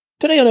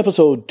Today on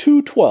episode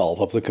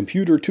 212 of the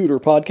Computer Tutor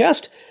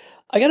Podcast,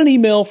 I got an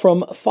email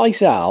from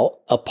Faisal,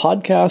 a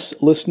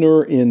podcast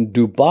listener in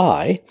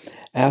Dubai,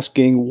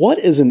 asking what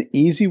is an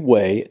easy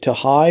way to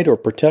hide or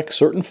protect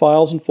certain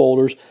files and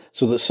folders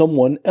so that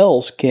someone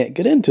else can't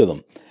get into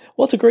them.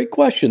 Well, it's a great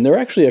question. There are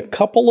actually a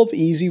couple of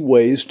easy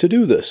ways to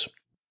do this.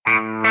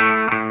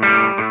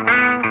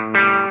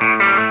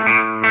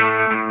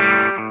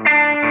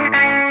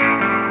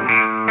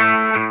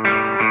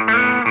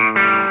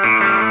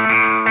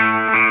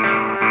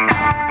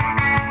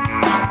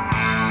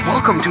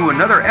 Welcome to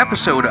another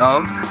episode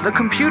of The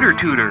Computer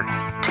Tutor.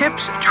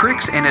 Tips,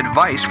 tricks, and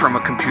advice from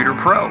a computer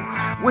pro,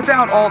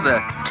 without all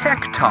the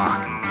tech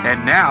talk.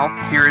 And now,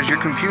 here is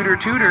your computer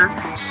tutor,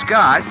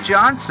 Scott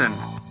Johnson.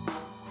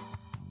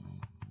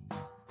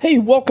 Hey,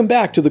 welcome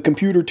back to the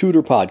Computer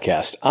Tutor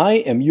Podcast. I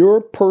am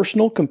your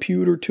personal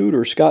computer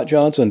tutor, Scott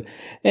Johnson.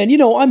 And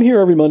I'm here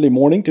every Monday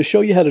morning to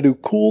show you how to do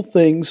cool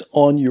things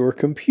on your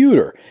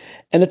computer.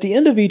 And at the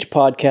end of each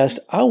podcast,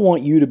 I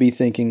want you to be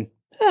thinking,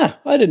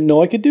 I didn't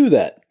know I could do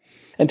that.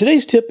 And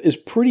today's tip is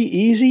pretty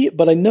easy,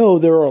 but I know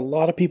there are a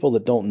lot of people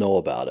that don't know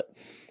about it.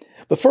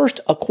 But first,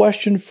 a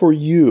question for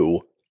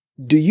you.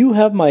 Do you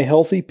have my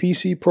Healthy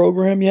PC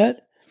program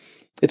yet?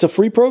 It's a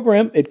free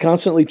program. It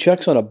constantly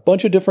checks on a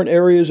bunch of different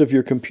areas of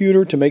your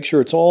computer to make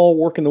sure it's all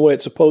working the way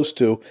it's supposed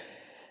to.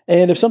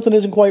 And if something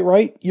isn't quite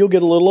right, you'll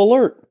get a little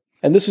alert.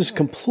 And this is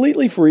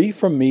completely free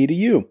from me to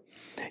you.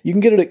 You can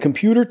get it at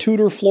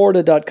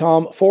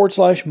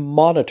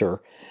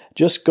computertutorflorida.com/monitor.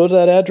 Just go to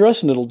that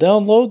address and it'll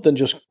download, then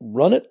just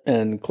run it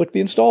and click the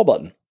install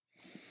button.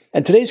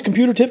 And today's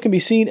computer tip can be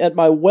seen at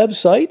my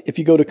website if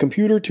you go to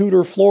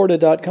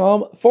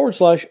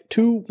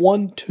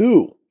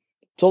computertutorflorida.com/212.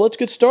 So let's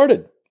get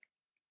started.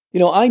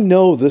 I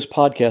know this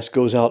podcast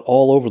goes out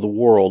all over the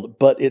world,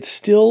 but it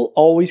still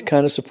always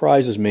kind of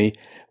surprises me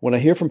when I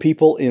hear from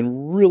people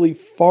in really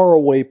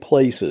faraway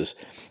places.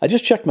 I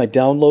just checked my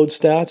download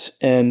stats,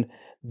 and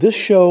this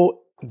show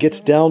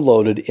gets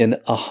downloaded in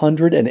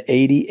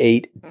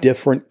 188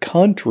 different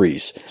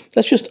countries.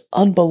 That's just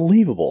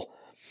unbelievable.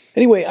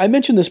 Anyway, I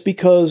mention this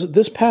because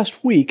this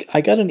past week, I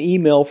got an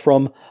email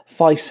from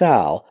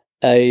Faisal,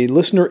 a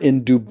listener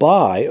in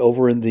Dubai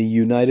over in the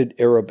United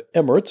Arab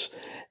Emirates.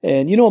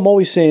 And I'm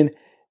always saying,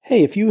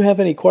 hey, if you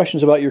have any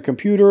questions about your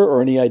computer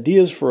or any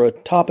ideas for a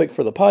topic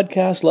for the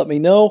podcast, let me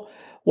know.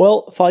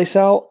 Well,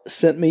 Faisal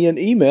sent me an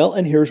email,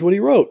 and here's what he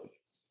wrote.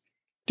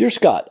 Dear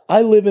Scott,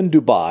 I live in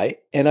Dubai,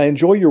 and I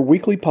enjoy your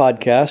weekly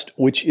podcast,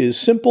 which is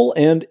simple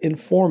and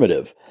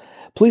informative.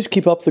 Please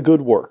keep up the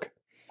good work.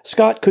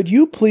 Scott, could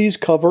you please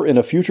cover in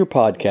a future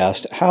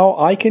podcast how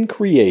I can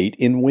create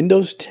in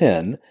Windows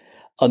 10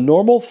 a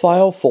normal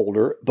file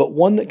folder, but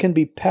one that can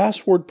be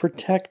password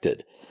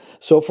protected?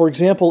 So, for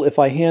example, if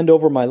I hand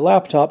over my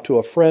laptop to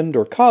a friend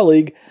or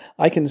colleague,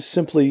 I can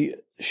simply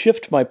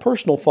shift my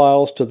personal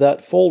files to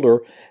that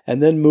folder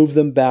and then move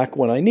them back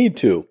when I need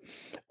to.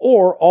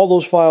 Or all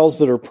those files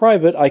that are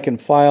private, I can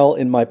file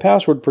in my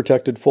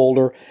password-protected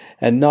folder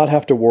and not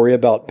have to worry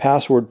about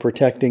password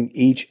protecting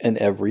each and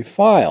every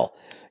file.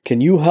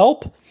 Can you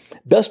help?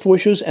 Best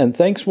wishes and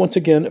thanks once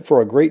again for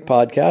a great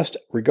podcast.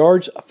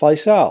 Regards,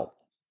 Faisal.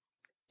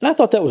 And I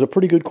thought that was a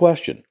pretty good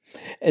question.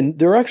 And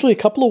there are actually a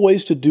couple of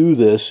ways to do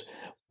this.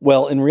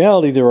 Well, in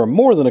reality, there are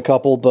more than a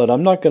couple, but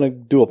I'm not going to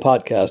do a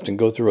podcast and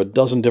go through a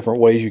dozen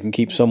different ways you can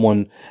keep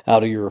someone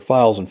out of your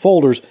files and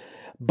folders.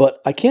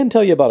 But I can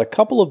tell you about a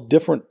couple of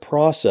different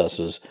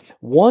processes.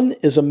 One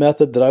is a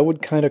method that I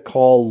would kind of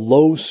call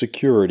low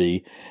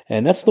security,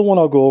 and that's the one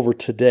I'll go over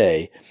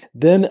today.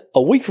 Then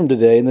a week from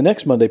today, in the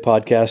next Monday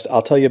podcast,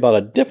 I'll tell you about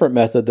a different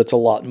method that's a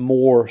lot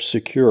more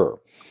secure.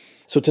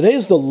 So today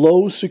is the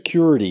low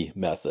security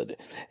method.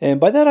 And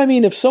by that I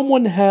mean if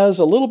someone has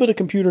a little bit of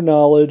computer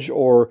knowledge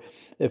or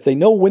if they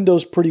know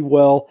Windows pretty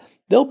well,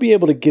 they'll be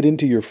able to get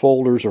into your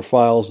folders or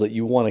files that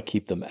you want to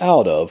keep them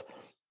out of.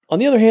 On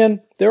the other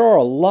hand, there are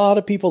a lot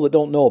of people that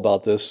don't know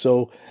about this,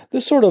 so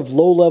this sort of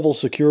low-level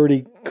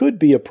security could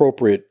be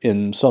appropriate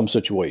in some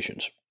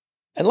situations.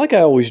 And like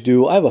I always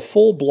do, I have a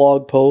full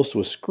blog post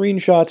with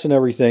screenshots and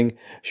everything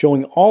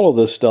showing all of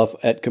this stuff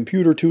at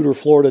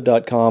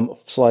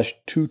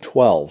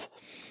computertutorflorida.com/212.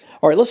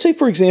 All right, let's say,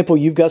 for example,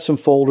 you've got some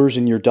folders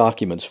in your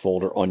Documents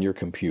folder on your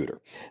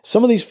computer.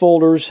 Some of these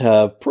folders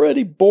have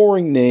pretty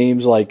boring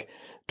names like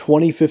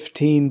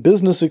 2015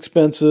 business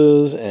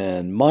expenses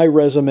and my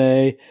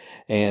resume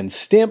and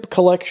stamp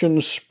collection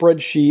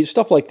spreadsheet,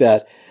 stuff like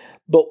that.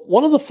 But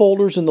one of the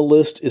folders in the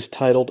list is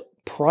titled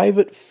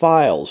Private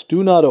Files,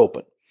 Do Not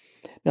Open.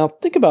 Now,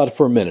 think about it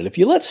for a minute. If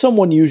you let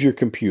someone use your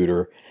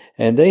computer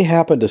and they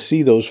happen to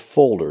see those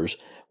folders,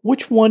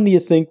 which one do you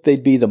think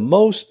they'd be the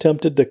most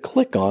tempted to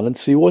click on and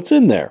see what's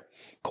in there?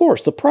 Of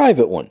course, the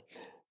private one.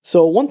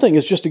 So one thing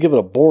is just to give it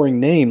a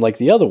boring name like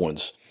the other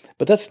ones,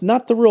 but that's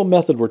not the real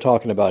method we're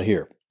talking about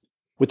here.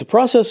 With the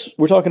process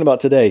we're talking about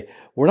today,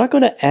 we're not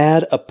going to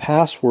add a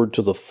password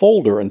to the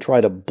folder and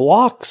try to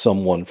block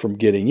someone from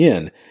getting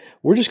in.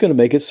 We're just going to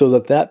make it so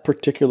that that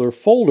particular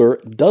folder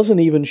doesn't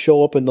even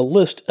show up in the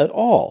list at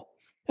all.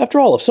 After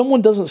all, if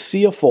someone doesn't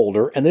see a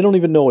folder and they don't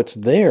even know it's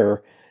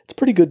there, it's a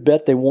pretty good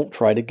bet they won't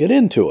try to get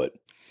into it.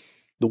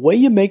 The way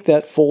you make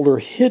that folder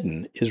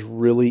hidden is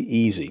really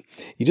easy.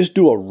 You just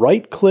do a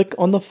right-click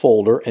on the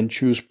folder and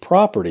choose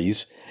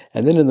Properties,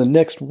 and then in the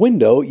next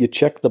window, you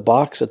check the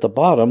box at the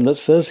bottom that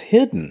says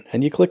Hidden,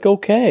 and you click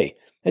OK,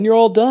 and you're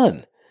all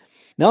done.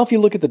 Now, if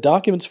you look at the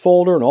Documents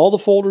folder and all the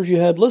folders you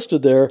had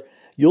listed there,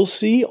 you'll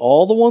see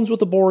all the ones with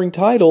the boring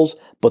titles,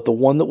 but the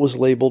one that was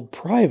labeled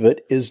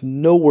Private is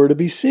nowhere to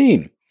be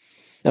seen.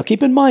 Now,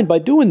 keep in mind, by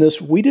doing this,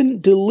 we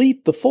didn't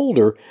delete the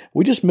folder.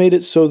 We just made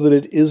it so that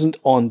it isn't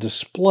on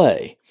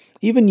display.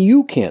 Even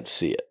you can't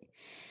see it.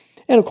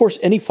 And of course,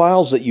 any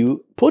files that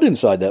you put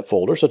inside that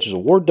folder, such as a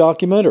Word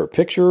document or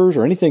pictures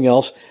or anything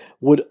else,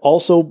 would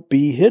also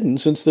be hidden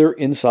since they're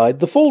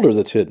inside the folder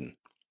that's hidden.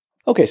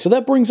 Okay, so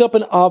that brings up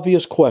an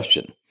obvious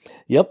question.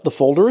 Yep, the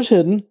folder is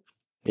hidden.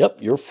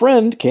 Yep, your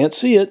friend can't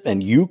see it,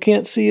 and you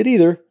can't see it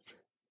either.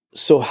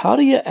 So how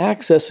do you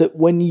access it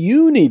when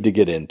you need to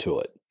get into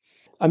it?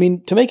 I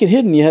mean, to make it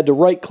hidden, you had to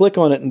right-click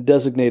on it and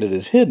designate it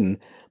as hidden,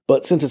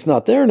 but since it's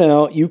not there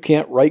now, you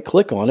can't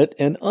right-click on it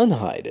and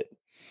unhide it.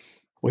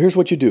 Well, here's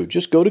what you do.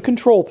 Just go to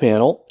Control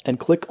Panel and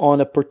click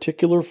on a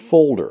particular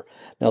folder.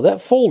 Now,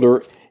 that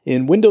folder,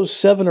 in Windows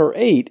 7 or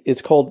 8,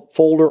 it's called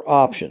Folder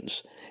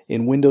Options.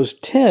 In Windows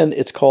 10,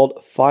 it's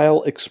called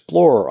File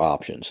Explorer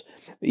Options.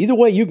 Either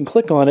way, you can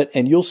click on it,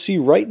 and you'll see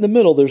right in the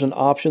middle there's an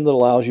option that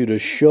allows you to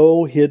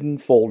show hidden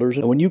folders.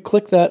 And when you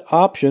click that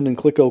option and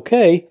click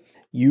OK,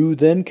 you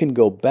then can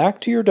go back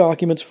to your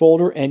Documents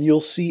folder and you'll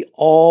see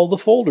all the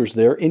folders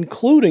there,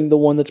 including the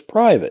one that's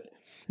private.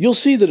 You'll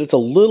see that it's a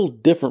little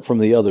different from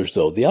the others,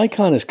 though. The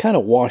icon is kind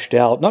of washed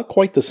out, not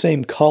quite the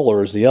same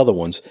color as the other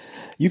ones.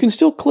 You can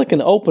still click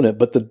and open it,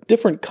 but the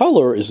different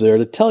color is there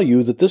to tell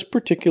you that this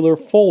particular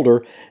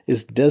folder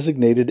is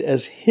designated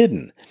as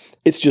hidden.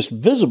 It's just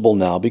visible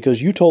now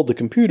because you told the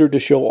computer to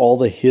show all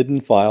the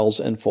hidden files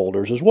and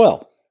folders as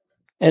well.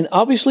 And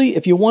obviously,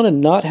 if you want to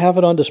not have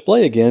it on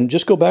display again,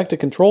 just go back to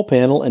Control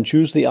Panel and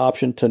choose the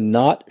option to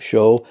not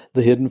show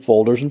the hidden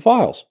folders and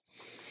files.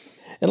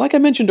 And like I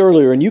mentioned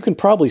earlier, and you can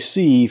probably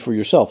see for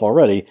yourself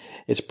already,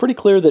 it's pretty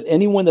clear that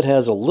anyone that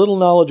has a little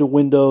knowledge of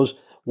Windows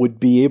would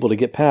be able to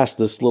get past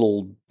this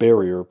little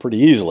barrier pretty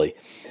easily.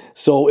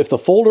 So if the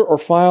folder or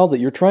file that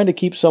you're trying to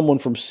keep someone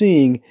from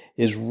seeing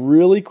is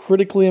really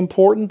critically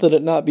important that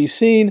it not be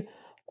seen,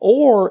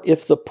 or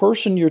if the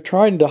person you're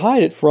trying to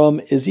hide it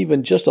from is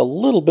even just a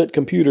little bit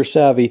computer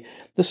savvy,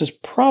 this is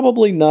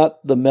probably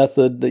not the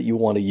method that you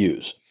want to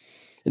use.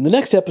 In the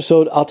next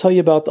episode, I'll tell you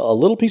about a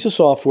little piece of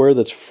software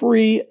that's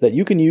free that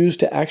you can use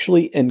to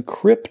actually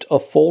encrypt a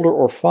folder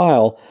or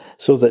file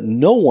so that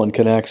no one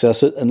can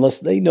access it unless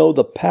they know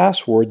the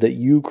password that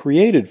you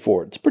created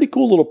for it. It's a pretty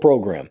cool little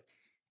program.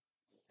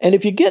 And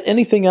if you get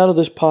anything out of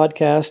this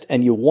podcast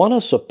and you want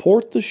to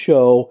support the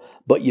show,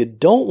 but you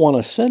don't want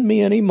to send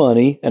me any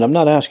money, and I'm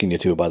not asking you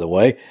to, by the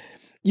way,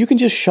 you can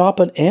just shop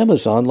on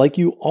Amazon like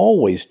you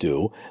always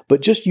do, but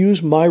just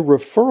use my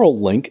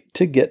referral link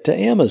to get to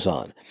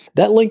Amazon.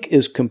 That link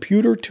is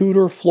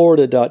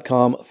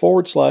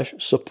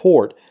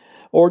computertutorflorida.com/support,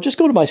 or just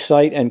go to my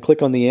site and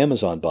click on the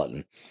Amazon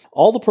button.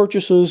 All the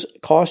purchases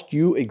cost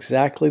you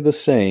exactly the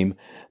same,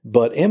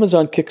 but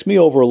Amazon kicks me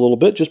over a little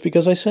bit just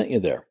because I sent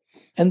you there.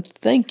 And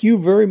thank you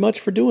very much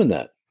for doing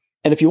that.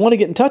 And if you want to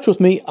get in touch with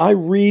me, I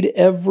read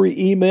every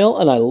email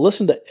and I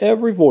listen to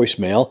every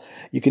voicemail.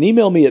 You can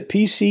email me at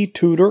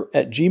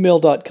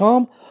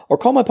pctutor@gmail.com or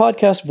call my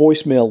podcast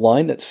voicemail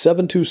line at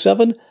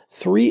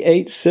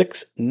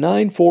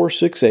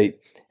 727-386-9468.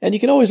 And you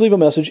can always leave a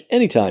message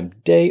anytime,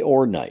 day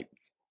or night.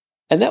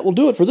 And that will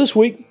do it for this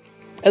week.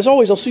 As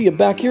always, I'll see you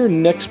back here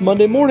next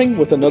Monday morning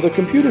with another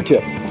computer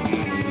tip.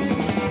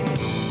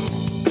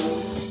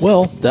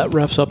 Well, that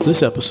wraps up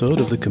this episode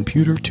of the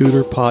Computer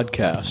Tutor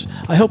Podcast.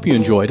 I hope you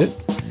enjoyed it.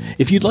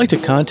 If you'd like to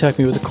contact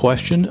me with a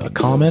question, a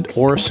comment,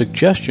 or a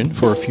suggestion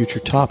for a future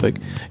topic,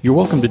 you're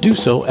welcome to do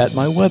so at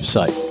my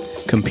website,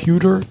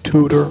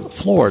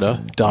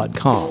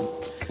 computertutorflorida.com.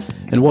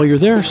 And while you're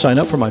there, sign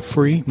up for my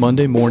free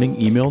Monday morning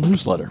email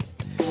newsletter.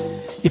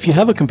 If you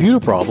have a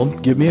computer problem,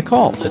 give me a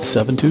call at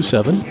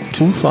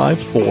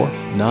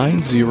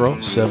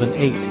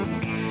 727-254-9078.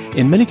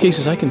 In many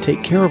cases, I can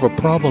take care of a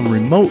problem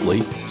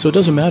remotely, so it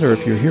doesn't matter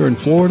if you're here in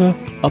Florida,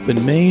 up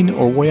in Maine,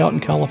 or way out in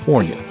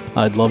California.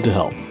 I'd love to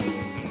help.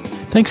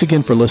 Thanks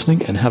again for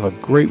listening, and have a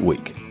great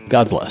week.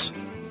 God bless.